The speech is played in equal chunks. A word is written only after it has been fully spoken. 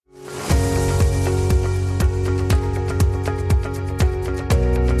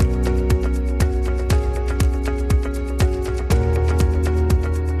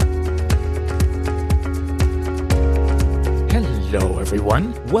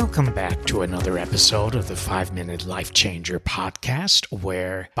everyone. Welcome back to another episode of the 5-Minute Life Changer podcast,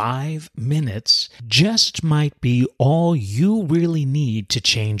 where 5 minutes just might be all you really need to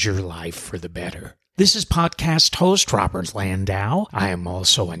change your life for the better. This is podcast host Robert Landau. I am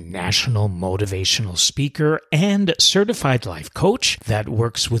also a national motivational speaker and certified life coach that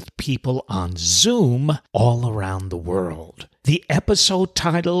works with people on Zoom all around the world. The episode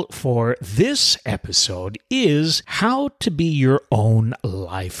title for this episode is How to Be Your Own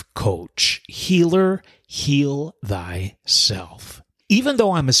Life Coach. Healer, Heal Thyself. Even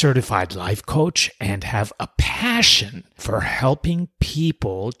though I'm a certified life coach and have a passion for helping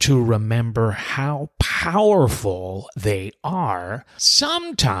people to remember how powerful they are,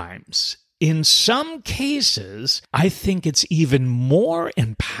 sometimes, in some cases, I think it's even more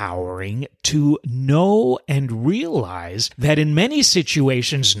empowering to know and realize that in many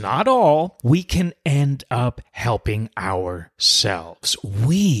situations, not all, we can end up helping ourselves.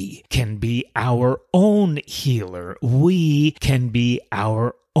 We can be our own healer. We can be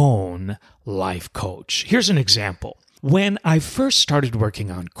our own life coach. Here's an example. When I first started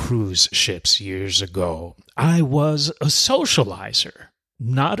working on cruise ships years ago, I was a socializer.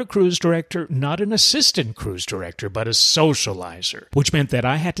 Not a cruise director, not an assistant cruise director, but a socializer, which meant that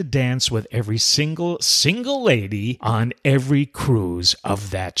I had to dance with every single lady on every cruise of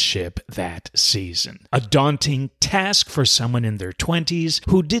that ship that season. A daunting task for someone in their 20s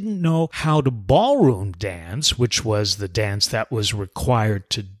who didn't know how to ballroom dance, which was the dance that was required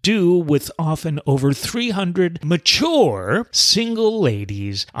to do with often over 300 mature single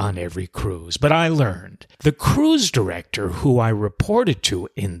ladies on every cruise. But I learned. The cruise director who I reported to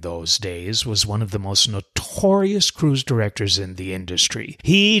in those days was one of the most notorious cruise directors in the industry.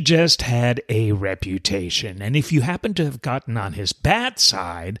 He just had a reputation, and if you happen to have gotten on his bad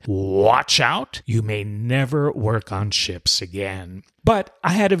side, watch out, you may never work on ships again. But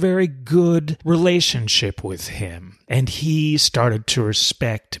I had a very good relationship with him, and he started to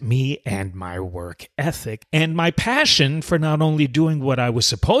respect me and my work ethic and my passion for not only doing what I was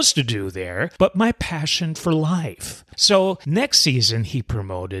supposed to do there, but my passion for life. So next season, he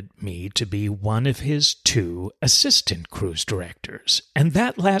promoted me to be one of his 2 assistant cruise directors, and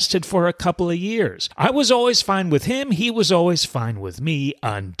that lasted for a couple of years. I was always fine with him, he was always fine with me,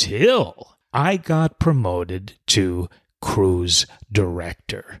 until I got promoted to cruise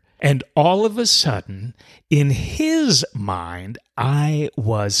director. And all of a sudden, in his mind, I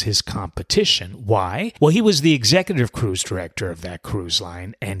was his competition. Why? Well, he was the executive cruise director of that cruise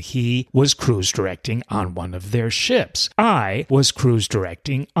line, and he was cruise directing on one of their ships. I was cruise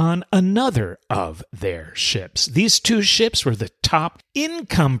directing on another of their ships. These 2 ships were the top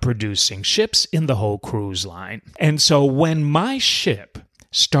income-producing ships in the whole cruise line. And so when my ship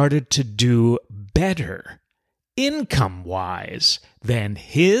started to do better income-wise than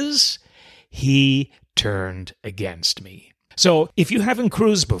his, he turned against me. So if you haven't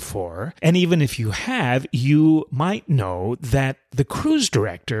cruised before, and even if you have, you might know that the cruise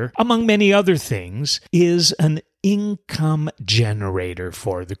director, among many other things, is an income generator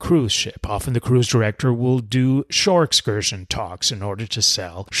for the cruise ship. Often the cruise director will do shore excursion talks in order to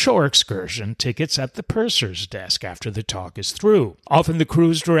sell shore excursion tickets at the purser's desk after the talk is through. Often the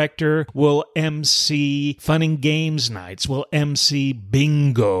cruise director will MC fun and games nights, will MC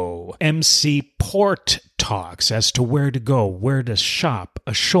bingo, MC port talks as to where to go, where to shop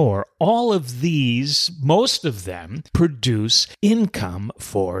ashore. All of these, most of them, produce income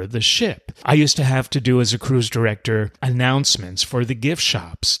for the ship. I used to have to do, as a cruise director, announcements for the gift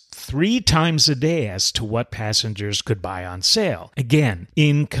shops 3 times a day as to what passengers could buy on sale. Again,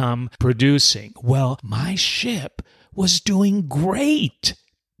 income producing. Well, my ship was doing great.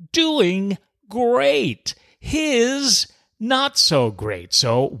 His not so great.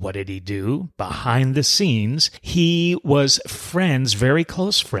 So what did he do? Behind the scenes, he was friends, very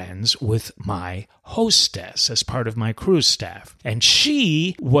close friends, with my hostess as part of my cruise staff. And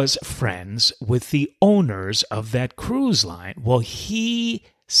she was friends with the owners of that cruise line. Well, he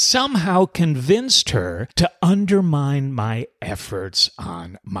somehow convinced her to undermine my efforts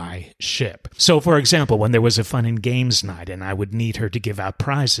on my ship. So, for example, when there was a fun and games night and I would need her to give out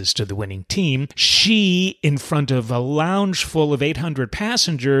prizes to the winning team, she, in front of a lounge full of 800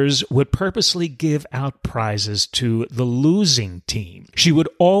 passengers, would purposely give out prizes to the losing team. She would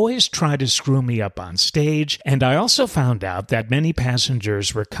always try to screw me up on stage, and I also found out that many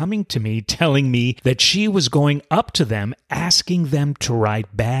passengers were coming to me telling me that she was going up to them asking them to write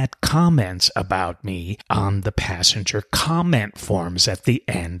bad comments about me on the passenger comment forms at the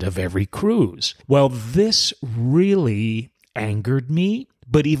end of every cruise. Well, this really angered me,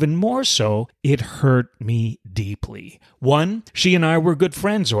 But even more so, it hurt me deeply. One, she and I were good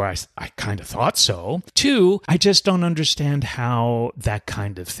friends, or I kind of thought so. Two, I just don't understand how that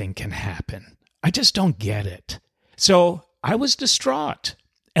kind of thing can happen. I just don't get it. So I was distraught.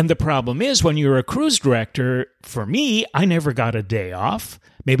 And the problem is, when you're a cruise director, for me, I never got a day off.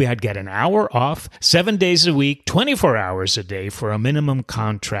 Maybe I'd get an hour off, 7 days a week, 24 hours a day for a minimum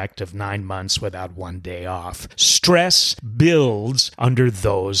contract of 9 months without one day off. Stress builds under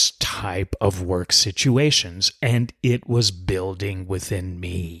those type of work situations, and it was building within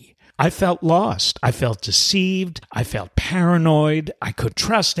me. I felt lost. I felt deceived. I felt paranoid. I couldn't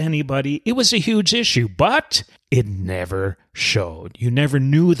trust anybody. It was a huge issue, but it never showed. You never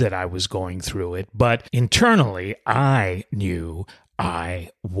knew that I was going through it, but internally, I knew I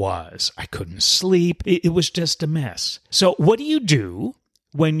was. I couldn't sleep. It was just a mess. So what do you do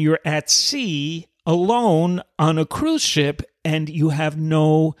when you're at sea alone on a cruise ship and you have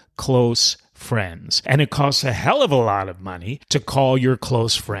no close friends? And it costs a hell of a lot of money to call your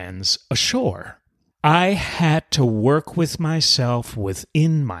close friends ashore. I had to work with myself,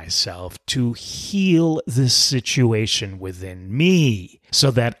 within myself, to heal this situation within me so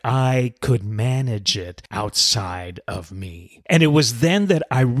that I could manage it outside of me. And it was then that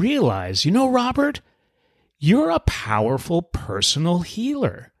I realized, Robert, you're a powerful personal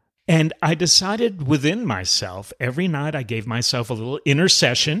healer. And I decided within myself, every night I gave myself a little inner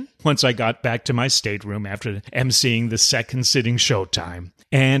session once I got back to my stateroom after emceeing the second sitting showtime.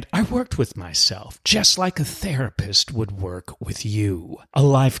 And I worked with myself just like a therapist would work with you. A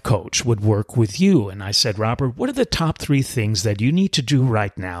life coach would work with you. And I said, Robert, what are the top 3 things that you need to do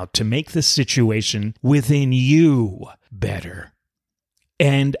right now to make the situation within you better?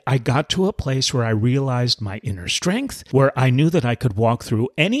 And I got to a place where I realized my inner strength, where I knew that I could walk through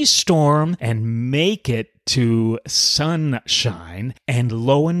any storm and make it to sunshine. And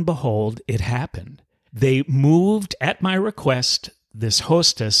lo and behold, it happened. They moved at my request this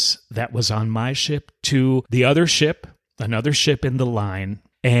hostess that was on my ship to the other ship, another ship in the line,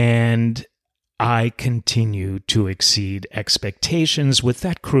 and I continued to exceed expectations with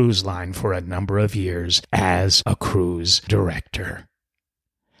that cruise line for a number of years as a cruise director.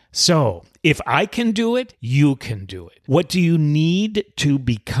 So, if I can do it, you can do it. What do you need to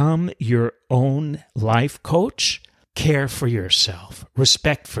become your own life coach? Care for yourself,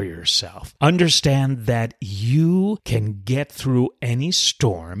 respect for yourself, understand that you can get through any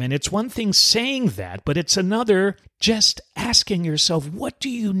storm. And it's one thing saying that, but it's another just asking yourself, what do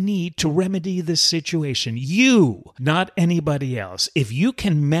you need to remedy this situation? You, not anybody else. If you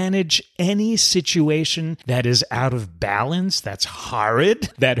can manage any situation that is out of balance, that's horrid,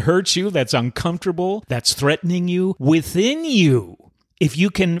 that hurts you, that's uncomfortable, that's threatening you, within you, if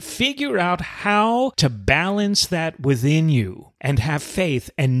you can figure out how to balance that within you and have faith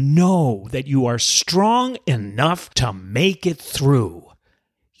and know that you are strong enough to make it through,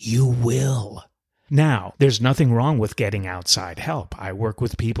 you will. Now, there's nothing wrong with getting outside help. I work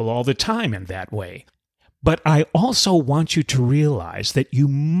with people all the time in that way. But I also want you to realize that you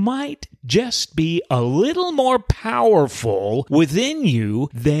might just be a little more powerful within you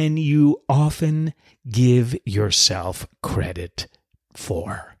than you often give yourself credit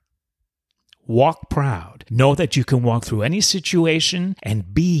for. Walk proud. Know that you can walk through any situation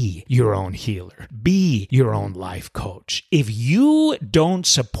and be your own healer. Be your own life coach. If you don't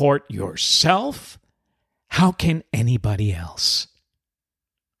support yourself, how can anybody else?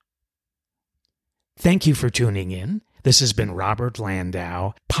 Thank you for tuning in. This has been Robert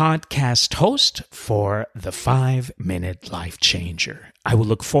Landau, podcast host for the 5-Minute Life Changer. I will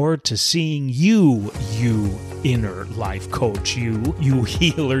look forward to seeing you inner life coach, you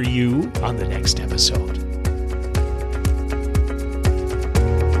healer, you, on the next episode.